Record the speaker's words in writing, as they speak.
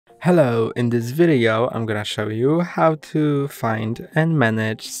Hello, in this video I'm gonna show you how to find and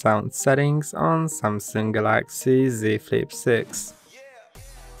manage sound settings on Samsung Galaxy Z Flip 6.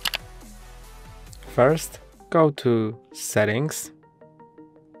 First, go to Settings,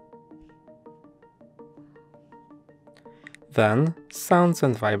 then Sounds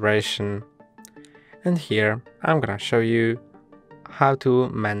and Vibration, and here I'm gonna show you how to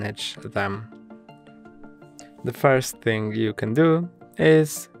manage them. The first thing you can do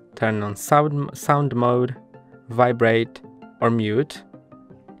is turn on sound mode, vibrate or mute.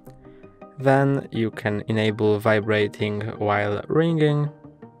 Then you can enable vibrating while ringing.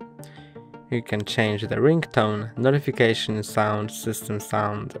 You can change the ringtone, notification sound, system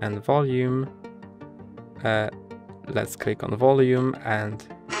sound and volume. Let's click on volume and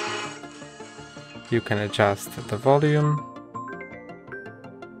you can adjust the volume.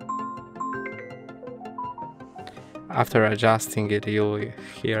 After adjusting it, you'll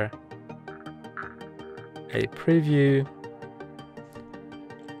hear a preview.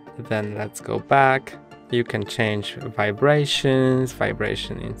 Then let's go back. You can change vibrations,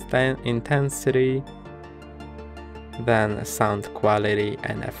 vibration intensity, then sound quality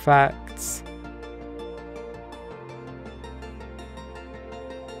and effects.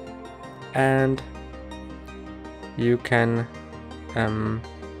 And you can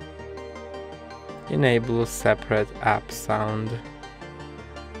enable separate app sound.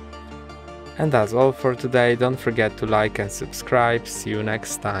 And that's all for today. Don't forget to like and subscribe. See you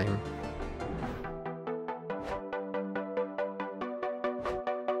next time.